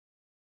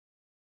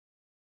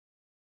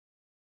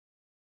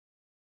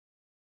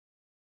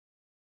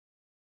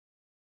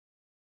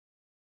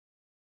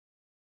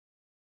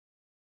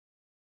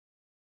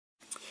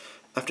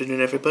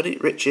Afternoon everybody,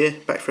 Rich here,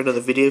 back for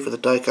another video for the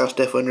Diecast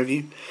F1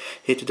 review.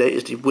 Here today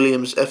is the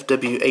Williams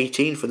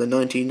FW18 for the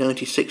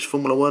 1996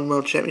 Formula 1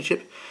 World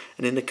Championship,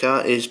 and in the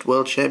car is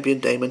world champion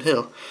Damon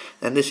Hill.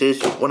 And this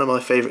is one of my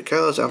favourite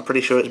cars. I'm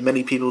pretty sure it's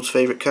many people's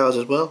favourite cars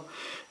as well,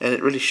 and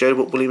it really showed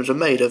what Williams were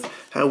made of,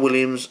 how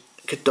Williams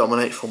could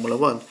dominate Formula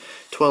 1.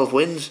 12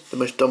 wins, the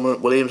most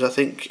dominant Williams I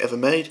think ever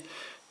made.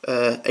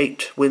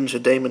 8 wins for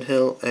Damon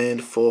Hill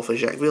and 4 for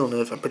Jacques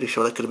Villeneuve. I'm pretty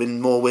sure there could have been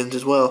more wins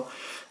as well,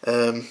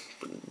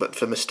 but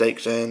for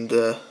mistakes and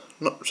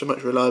not so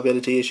much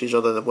reliability issues,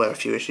 although there were a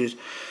few issues.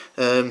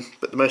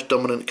 But the most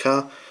dominant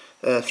car.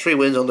 3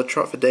 wins on the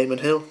trot for Damon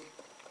Hill.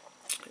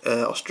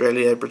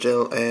 Australia,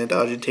 Brazil and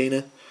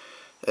Argentina.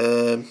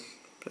 And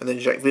then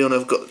Jacques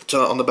Villeneuve got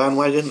on the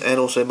bandwagon, and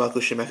also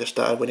Michael Schumacher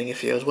started winning a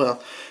few as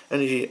well.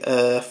 Only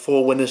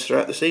 4 winners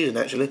throughout the season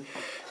actually.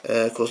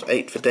 Of course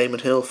 8 for Damon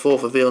Hill, 4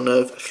 for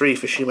Villeneuve, 3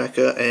 for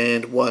Schumacher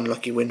and 1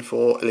 lucky win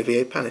for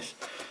Olivier Panis.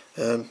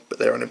 But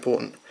they're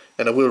unimportant.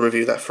 And I will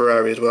review that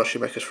Ferrari as well,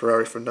 Schumacher's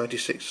Ferrari from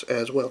 '96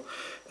 as well,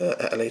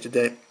 at a later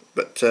date.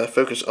 But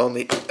focus on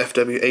the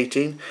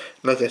FW18.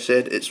 Like I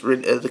said, it's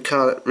really, the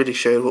car that really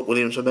showed what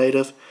Williams were made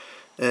of,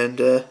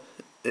 and it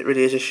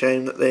really is a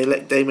shame that they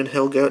let Damon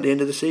Hill go at the end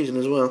of the season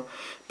as well.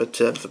 But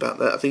enough about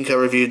that. I think I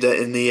reviewed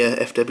that in the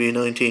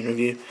FW19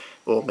 review,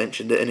 or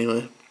mentioned it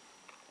anyway.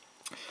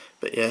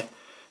 But yeah,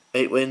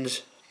 8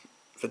 wins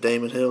for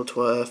Damon Hill,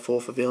 4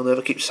 for Villeneuve.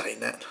 I keep saying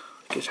that.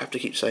 I just have to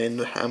keep saying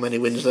how many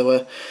wins there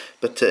were.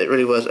 But it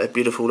really was a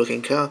beautiful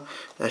looking car,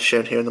 as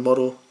shown here in the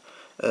model,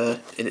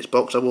 in its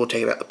box. I will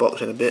take it out the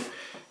box in a bit.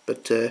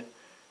 But I've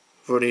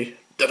already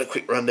done a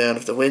quick rundown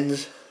of the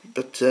wins.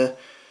 But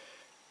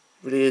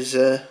really is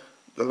the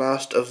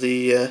last of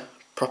the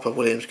proper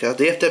Williams cars.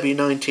 The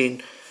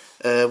FW19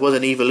 was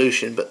an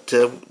evolution, but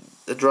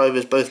the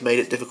drivers both made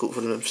it difficult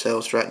for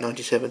themselves throughout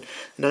 '97.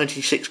 The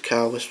 '96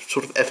 car was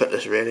sort of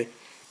effortless, really.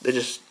 They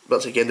just,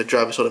 once again, the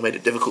drivers sort of made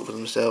it difficult for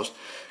themselves,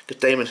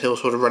 because Damon Hill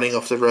sort of running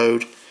off the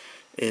road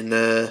in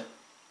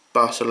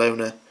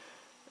Barcelona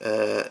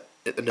at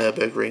the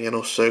Nürburgring, and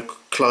also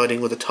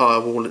colliding with a tyre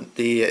wall at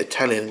the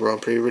Italian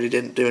Grand Prix really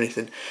didn't do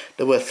anything.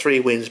 There were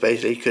 3 wins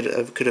basically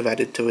could have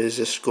added to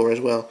his score as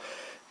well,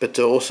 but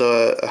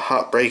also a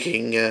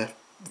heartbreaking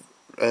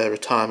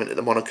retirement at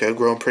the Monaco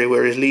Grand Prix,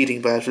 where he's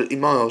leading by absolutely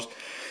miles.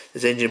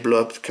 His engine blew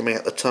up coming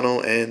out the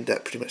tunnel, and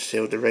that pretty much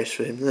sealed the race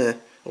for him there,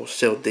 or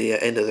sealed the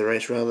end of the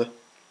race rather.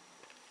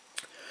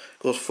 Of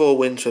course, 4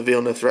 wins for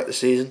Villeneuve throughout the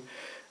season.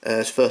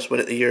 His first win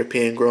at the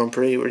European Grand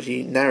Prix, where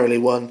he narrowly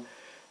won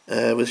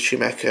with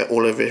Schumacher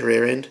all over his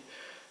rear end.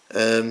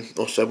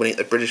 Also winning at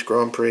the British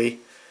Grand Prix.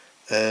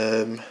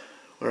 Where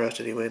else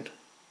did he win?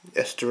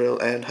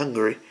 Estoril and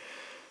Hungary.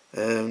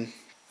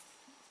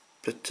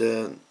 But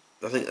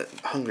I think that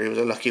Hungary was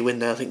a lucky win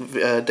there. I think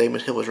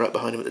Damon Hill was right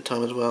behind him at the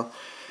time as well.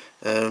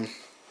 And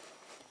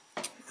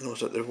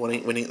also they're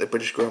winning at the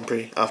British Grand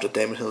Prix after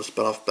Damon Hill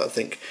spun off, but I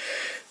think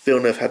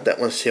Villeneuve had that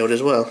one sealed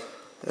as well.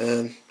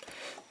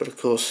 But of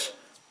course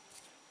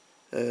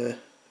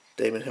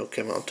Damon Hill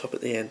came out on top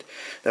at the end.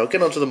 Now we'll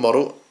get on to the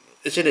model.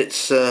 It's in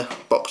its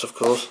box, of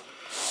course,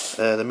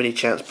 the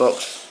Minichamps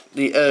box,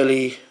 the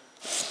early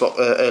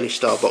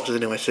style boxes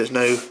anyway, so there's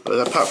no,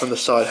 apart from the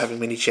side having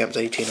Minichamps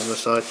 18 on the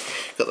side,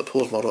 you've got the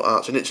Porsche model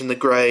arts, and it's in the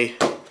grey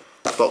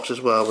box as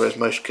well, whereas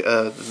most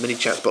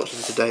Minichamps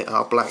boxes today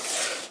are black.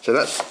 So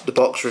that's the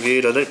box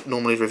reviewed. I don't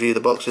normally review the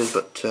boxes,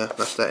 but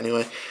that's that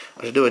anyway.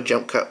 I shall do a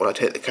jump cut while I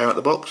take the car out of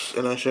the box,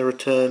 and I shall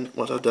return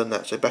once I've done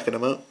that, so back in a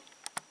moment.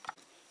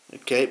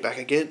 Okay, back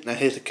again. Now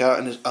here's the car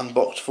in its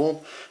unboxed form,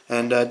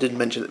 and I did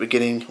mention at the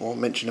beginning, or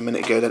mention a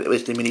minute ago, that it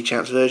was the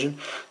Minichamps version.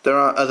 There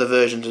are other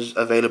versions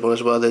available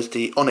as well. There's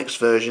the Onyx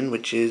version,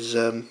 which is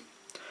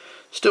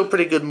still a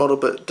pretty good model,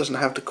 but doesn't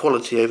have the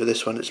quality over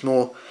this one. It's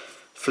more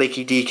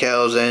flaky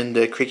decals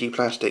and creaky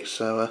plastics,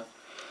 so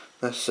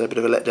that's a bit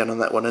of a letdown on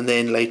that one. And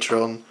then later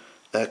on,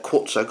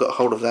 Quartzo got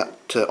hold of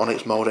that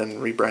Onyx mould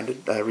and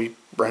rebranded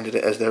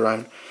it as their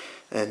own,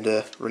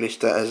 and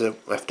released that as a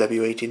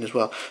FW18 as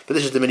well. But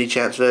this is the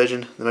Minichamps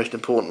version, the most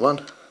important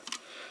one,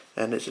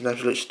 and it's an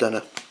absolute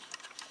stunner.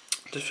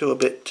 Just feel a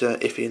bit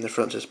iffy in the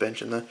front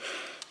suspension though,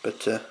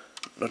 but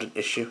not an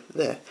issue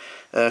there.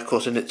 Of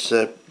course, in its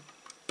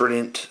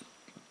brilliant,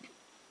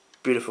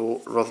 beautiful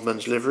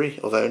Rothmans livery,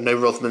 although no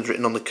Rothmans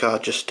written on the car,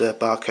 just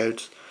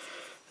barcodes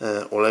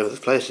all over the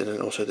place, and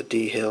then also the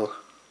D Hill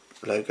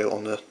logo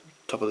on the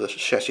top of the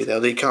chassis there.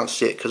 Although you can't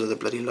see it because of the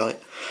bloody light.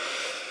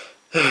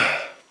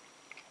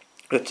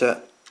 But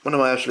one of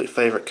my absolute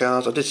favourite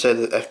cars. I did say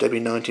that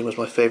FW19 was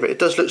my favourite. It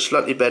does look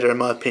slightly better in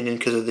my opinion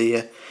because of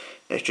the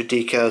extra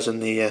decals and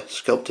the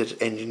sculpted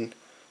engine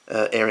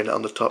area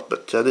on the top,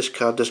 but this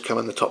car does come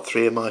in the top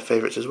 3 of my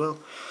favourites as well.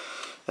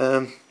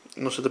 And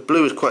also the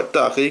blue is quite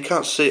dark. You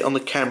can't see it on the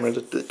camera.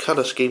 The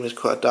colour scheme is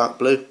quite a dark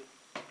blue.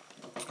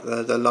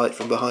 The light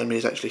from behind me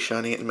is actually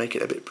shining it and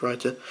making it a bit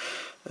brighter.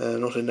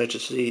 And also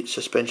notice the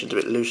suspension's a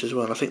bit loose as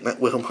well. I think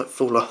that wheel might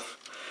fall off,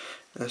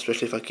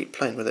 especially if I keep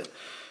playing with it.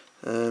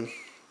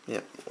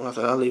 Yeah, well,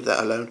 I'll leave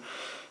that alone.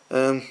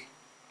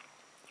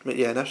 But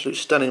yeah, an absolute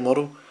stunning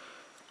model.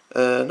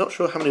 Not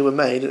sure how many were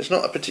made. It's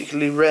not a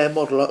particularly rare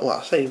model. Well,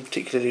 I say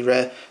particularly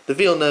rare. The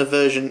Villeneuve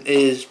version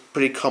is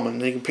pretty common.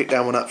 You can pick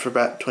that one up for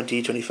about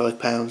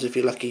 £20–25 if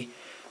you're lucky,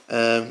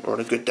 or on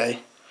a good day.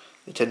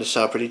 They tend to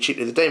sell pretty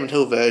cheaply. The Damon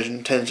Hill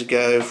version tends to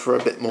go for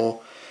a bit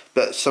more,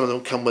 but some of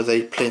them come with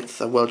a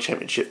plinth, a World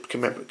Championship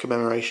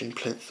commemoration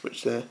plinth,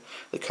 which the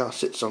car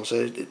sits on. So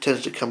it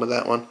tends to come with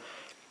that one.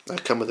 They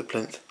come with a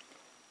plinth,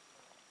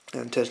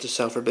 and tends to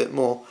sell for a bit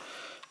more.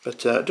 But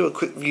do a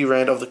quick view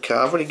round of the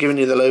car. I've already given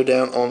you the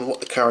lowdown on what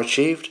the car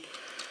achieved.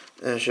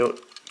 She'll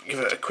give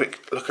it a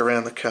quick look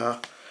around the car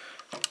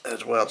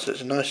as well. So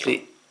it's a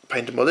nicely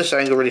painted model. This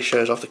angle really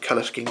shows off the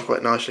colour scheme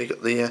quite nicely.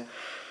 Got the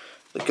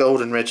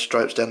gold and red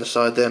stripes down the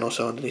side there, and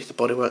also underneath the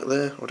bodywork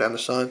there, or down the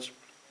sides.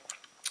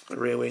 The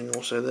rear wing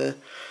also there.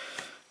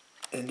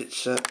 And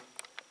it's,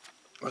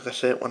 like I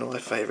said, one of my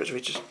favourites.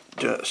 We just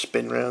do a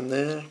spin round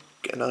there,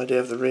 get an idea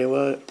of the rear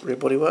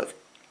bodywork.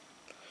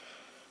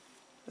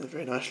 And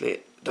very nicely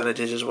done it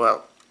is as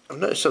well. I've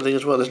noticed something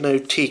as well, there's no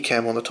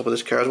T-cam on the top of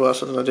this car as well,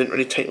 something I didn't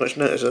really take much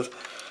notice of.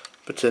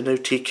 But no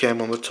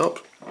T-cam on the top,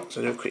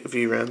 so do a quick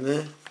view around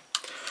there.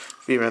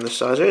 View around the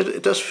sides.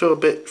 It does feel a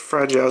bit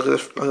fragile,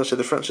 like I said,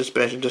 the front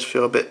suspension does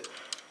feel a bit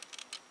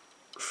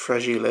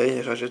fragile,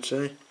 if I should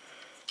say.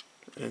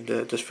 And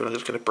it does feel like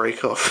it's going to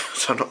break off,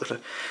 so I'm not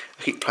going to,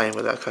 I keep playing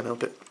with that, I can't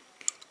help it.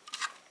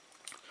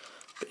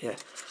 But yeah,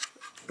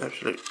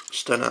 absolute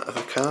stunner of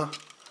a car.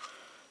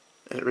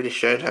 And it really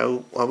showed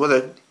how, well,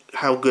 whether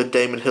how good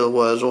Damon Hill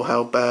was, or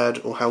how bad,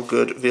 or how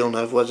good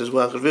Villeneuve was as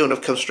well. Because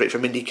Villeneuve comes straight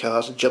from Indy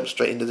cars and jumped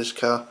straight into this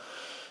car.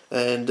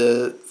 And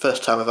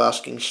first time of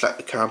asking, slapped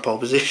the car in pole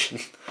position.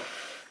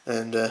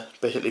 And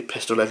basically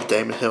pissed all over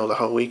Damon Hill the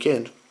whole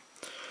weekend.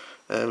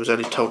 Was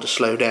only told to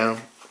slow down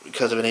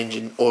because of an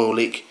engine oil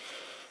leak.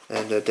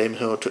 And Damon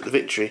Hill took the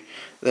victory.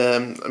 I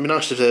mean,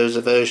 nice if there was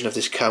a version of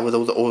this car with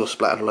all the oil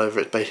splattered all over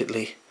it,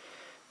 basically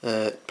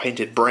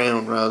painted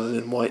brown rather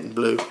than white and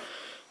blue.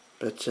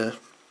 But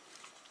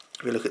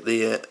if we look at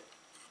the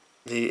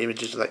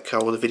images of that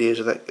car, or the videos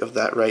of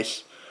that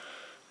race,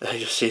 you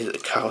just see that the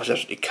car was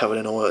absolutely covered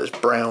in oil. It's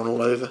brown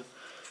all over.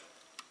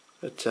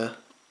 But it'd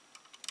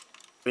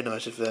be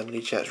nice if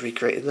Minichamps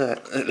recreated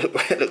that.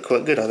 It looked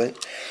quite good, I think.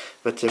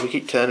 But we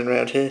keep turning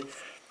around here,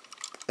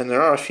 and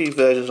there are a few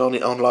versions on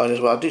it online as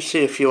well. I do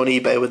see a few on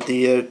eBay with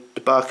the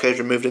barcode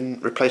removed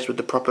and replaced with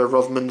the proper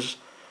Rothmans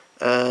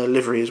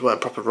livery as well,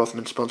 proper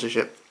Rothmans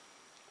sponsorship.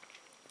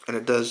 And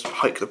it does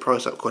hike the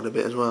price up quite a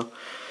bit as well.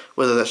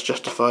 Whether that's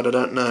justified, I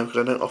don't know, because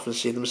I don't often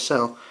see them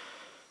sell.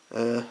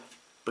 But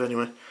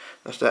anyway,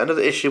 that's that.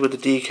 Another issue with the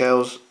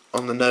decals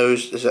on the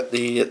nose is that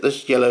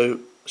this yellow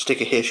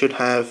sticker here should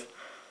have,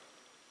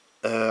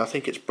 I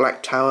think it's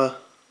Black Tower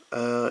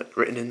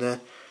written in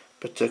there,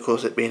 but of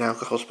course it being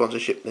alcohol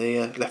sponsorship, they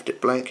left it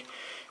blank,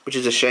 which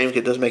is a shame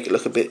because it does make it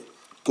look a bit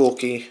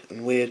gawky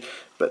and weird.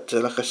 But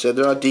like I said,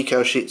 there are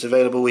decal sheets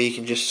available where you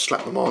can just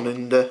slap them on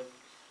and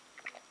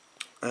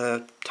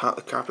tart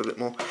the car up a bit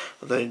more,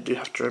 although you do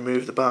have to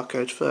remove the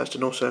barcodes first.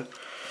 And also,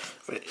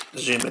 if we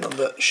zoom in on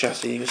the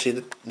chassis, you can see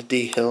the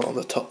D hill on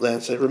the top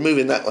there, so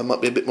removing that one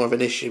might be a bit more of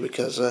an issue,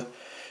 because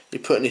you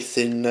put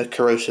anything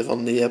corrosive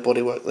on the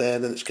bodywork there,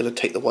 then it's going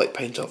to take the white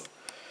paint off.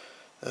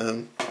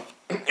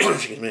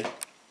 Excuse me.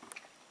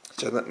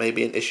 So that may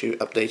be an issue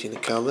updating the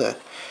car there.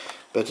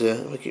 But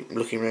we keep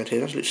looking around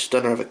here. Absolute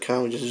stunner of a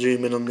car. We just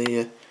zoom in on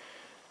the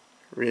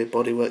rear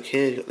bodywork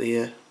here. You've got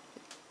the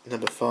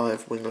number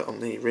 5 winglet on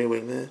the rear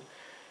wing there.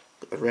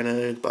 Got the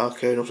Renault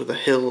barcode, also the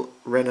Hill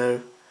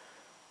Renault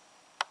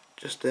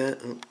just there.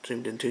 Oh,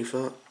 zoomed in too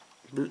far.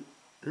 There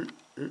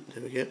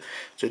we go.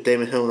 So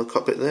Damon Hill on the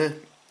cockpit there.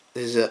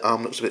 His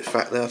arm looks a bit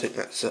fat there. I think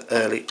that's an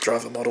early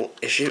driver model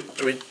issue.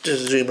 So we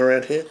just zoom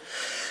around here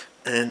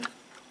and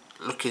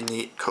look in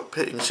the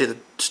cockpit. You can see the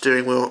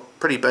steering wheel,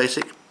 pretty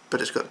basic,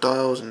 but it's got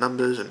dials and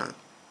numbers and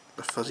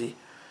a fuzzy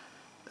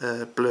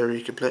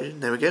blurry complexion.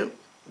 There we go.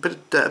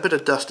 A bit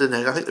of dust in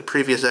there. I think the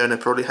previous owner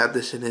probably had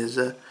this in his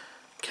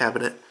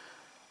cabinet,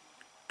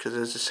 because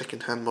there's a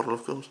second-hand model,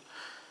 of course.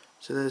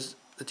 So there's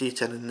the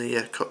detail in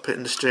the cockpit,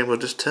 and the steering wheel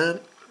does turn,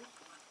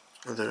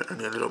 although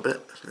only a little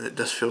bit. It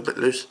does feel a bit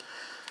loose.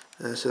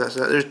 So that's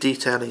that. There's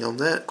detailing on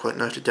there, quite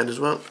nicely done as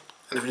well.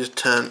 And if we just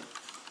turn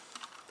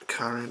the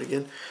car around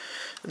again.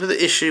 Another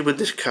issue with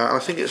this car, I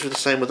think it's the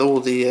same with all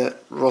the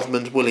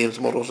Rothmans Williams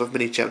models of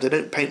Minichamps, they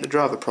don't paint the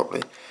driver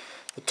properly.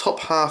 The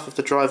top half of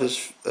the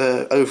driver's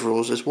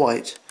overalls is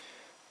white,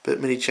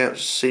 but Minichamps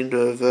seem to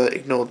have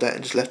ignored that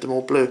and just left them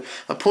all blue.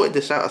 I pointed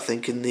this out, I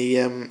think, in the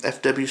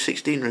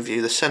FW18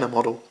 review, the Senna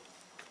model.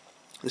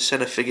 The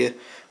Senna figure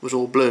was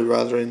all blue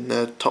rather than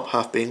the top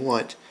half being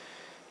white,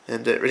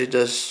 and it really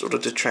does sort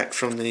of detract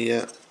from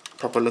the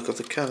proper look of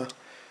the car.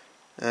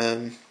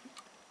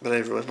 But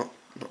overall, it's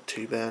not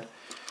too bad.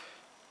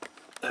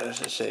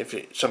 As I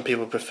say, some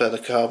people prefer the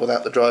car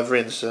without the driver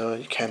in, so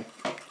you can,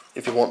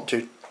 if you want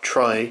to,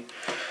 try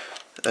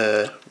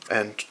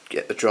and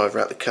get the driver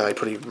out of the car. You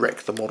probably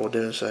wreck the model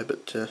doing so,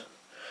 but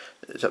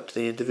it's up to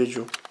the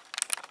individual.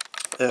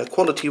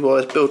 Quality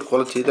wise, build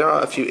quality, there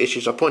are a few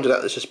issues. I pointed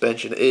out the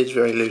suspension, it is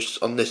very loose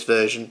on this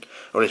version,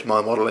 or it's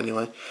my model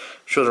anyway. I'm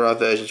sure there are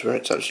versions where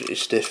it's absolutely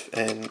stiff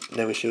and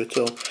no issue at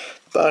all.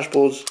 The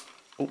dashboards,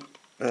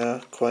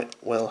 quite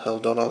well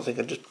held on. No,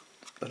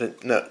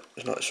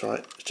 it's not, it's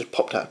right, it's just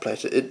popped out of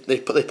place.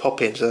 They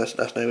pop in, so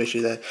that's no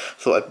issue there. I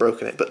thought I'd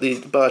broken it, but the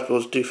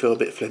dashboards do feel a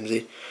bit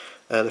flimsy.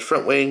 The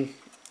front wing,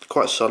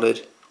 quite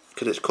solid,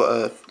 because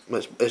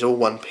it's all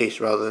one piece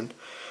rather than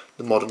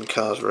the modern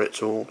cars where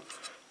it's all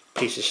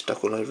pieces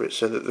stuck all over it,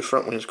 so that the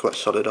front wing is quite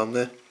solid on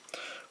there.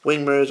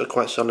 Wing mirrors are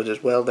quite solid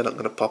as well, they're not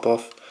going to pop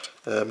off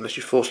unless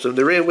you force them.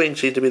 The rear wing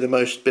seems to be the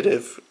most bit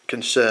of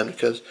concern,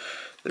 because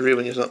the rear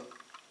wing is not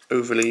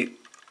overly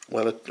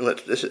well,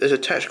 it's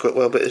attached quite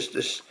well, but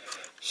it's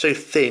so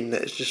thin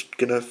that it's just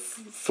going to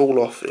fall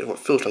off. It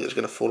feels like it's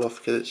going to fall off,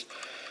 because it's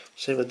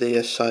same with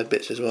the side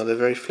bits as well, they're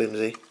very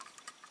flimsy,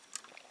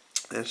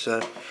 and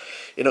so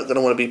you're not going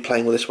to want to be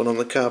playing with this one on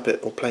the carpet,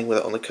 or playing with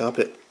it on the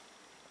carpet.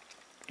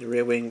 The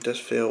rear wing does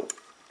feel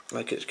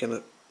like it's going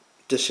to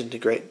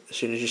disintegrate as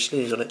soon as you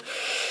sneeze on it.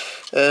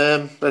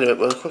 Anyway,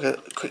 well,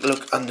 quick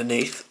look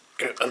underneath.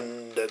 Go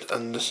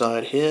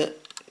underside here.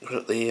 We've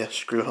got the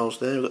screw holes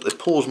there. We've got the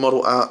Paul's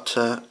Model Art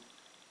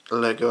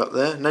logo up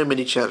there. No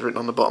Minichamps written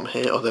on the bottom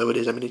here, although it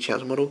is a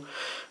Minichamps model.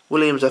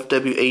 Williams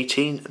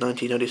FW18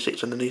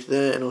 1996 underneath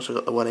there, and also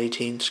got the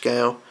 118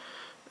 scale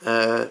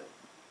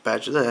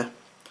badge there.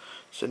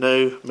 So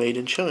no made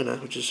in China,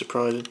 which is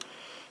surprising.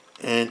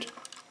 And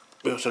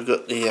we also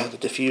got the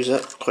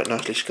diffuser, quite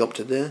nicely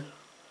sculpted there.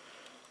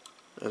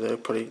 They'll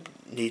probably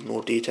need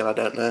more detail, I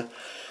don't know.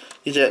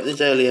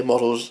 These earlier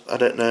models, I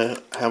don't know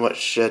how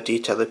much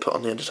detail they put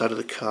on the underside of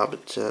the car,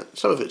 but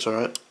some of it's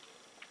alright.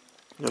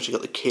 You also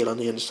got the keel on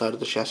the underside of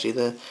the chassis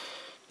there.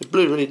 The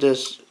blue really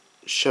does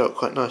show up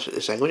quite nicely at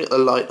this angle. When you get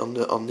the light on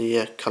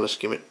the colour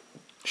scheme, it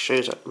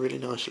shows up really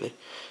nicely.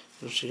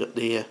 You also got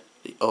the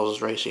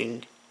Oz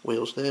Racing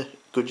wheels there,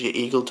 Goodyear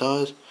Eagle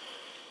tyres,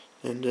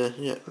 and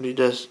yeah, it really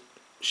does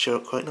show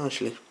up quite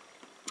nicely.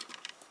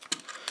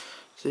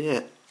 So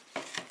yeah,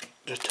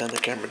 just turn the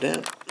camera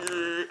down.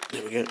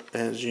 There we go,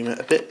 and zoom out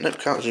a bit. Nope,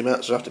 can't zoom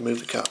out, so I have to move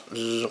the car.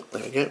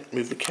 There we go,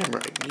 move the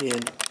camera again.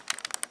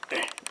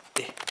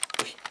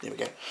 There we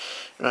go.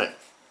 Right,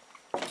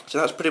 so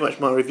that's pretty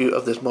much my review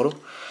of this model.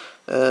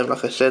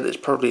 Like I said, it's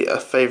probably a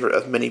favourite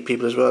of many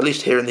people as well, at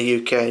least here in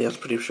the UK. I'm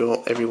pretty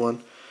sure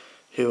everyone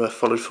who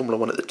followed Formula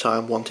 1 at the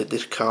time wanted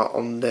this car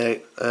on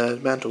their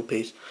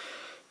mantelpiece.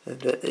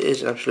 And it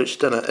is an absolute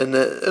stunner, and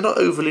they're not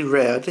overly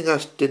rare. I think I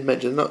did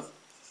mention they're not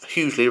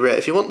hugely rare.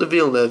 If you want the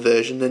Villeneuve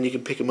version, then you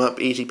can pick them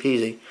up easy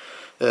peasy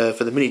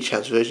for the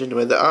Minichamps version.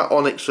 Anyway, there are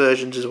Onyx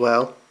versions as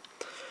well,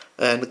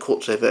 and the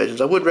Corso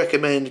versions. I would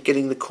recommend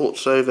getting the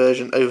Corso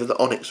version over the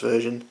Onyx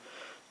version,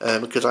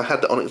 because I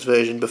had the Onyx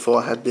version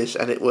before I had this,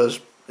 and it was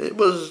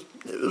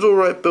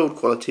alright build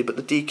quality, but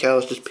the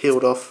decals just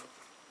peeled off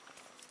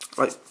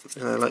like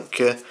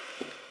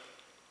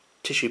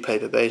tissue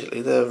paper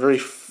basically. They're very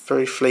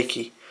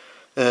flaky.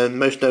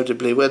 Most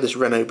notably, where this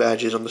Renault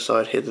badge is on the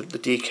side here, the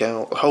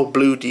decal, the whole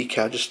blue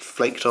decal just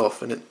flaked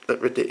off, and it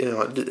looked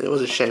ridiculous. It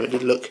was a shame. It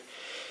did look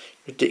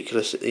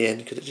ridiculous at the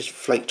end because it just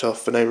flaked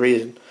off for no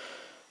reason.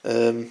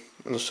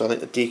 Also, I think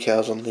the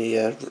decals on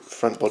the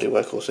front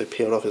bodywork also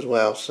peeled off as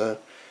well. So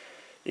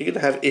you're going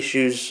to have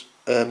issues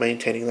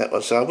maintaining that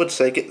one. So I would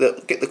say get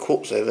the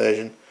Corso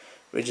version,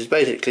 which is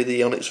basically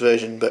the Onyx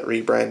version but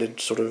rebranded,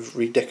 sort of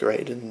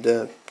redecorated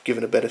and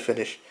given a better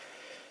finish.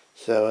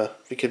 So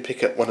if you can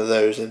pick up one of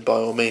those, then by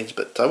all means,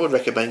 but I would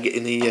recommend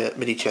getting the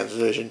Minichamps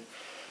version,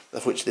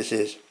 of which this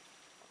is.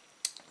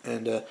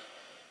 And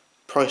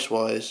price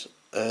wise,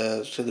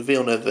 so the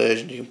Villeneuve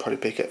version you can probably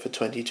pick up for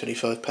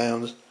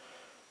 £20–25,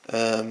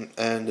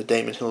 and the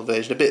Damon Hill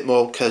version a bit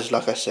more, because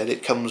like I said,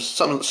 it comes,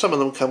 some of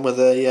them come with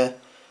a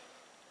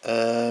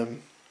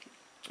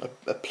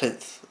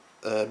plinth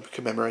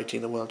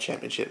commemorating the World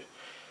Championship.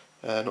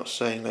 Not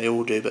saying they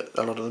all do, but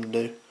a lot of them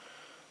do.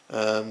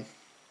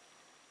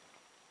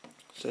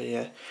 So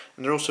yeah,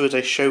 and there also is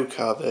a show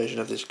car version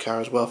of this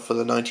car as well for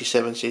the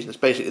 97 season. It's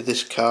basically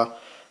this car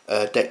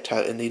decked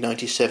out in the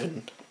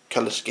 97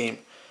 colour scheme,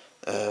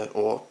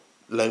 or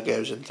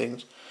logos and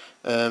things.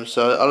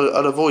 So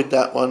I'll avoid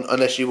that one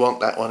unless you want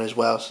that one as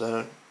well.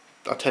 So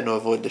I tend to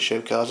avoid the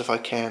show cars if I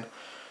can,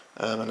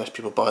 unless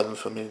people buy them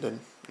for me, then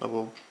I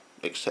will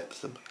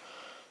accept them.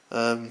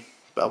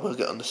 But I will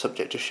get on the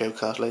subject of show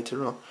cars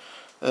later on.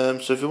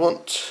 So if you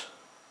want,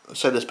 I've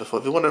said this before,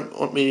 if you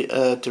want me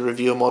to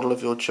review a model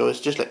of your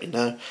choice, just let me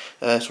know.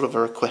 Sort of a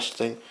request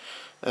thing.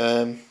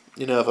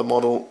 You know of a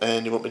model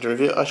and you want me to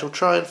review it, I shall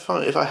try and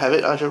find it. If I have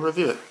it, I shall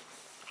review it.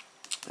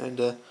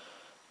 And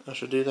I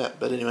shall do that.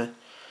 But anyway,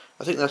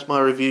 I think that's my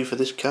review for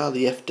this car,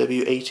 the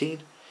FW18.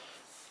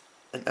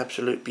 An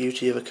absolute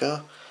beauty of a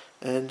car.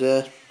 And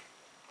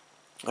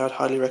I'd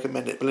highly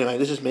recommend it. But anyway,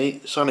 this is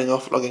me signing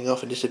off, logging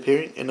off and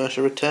disappearing, and I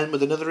shall return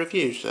with another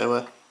review.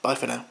 So bye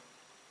for now.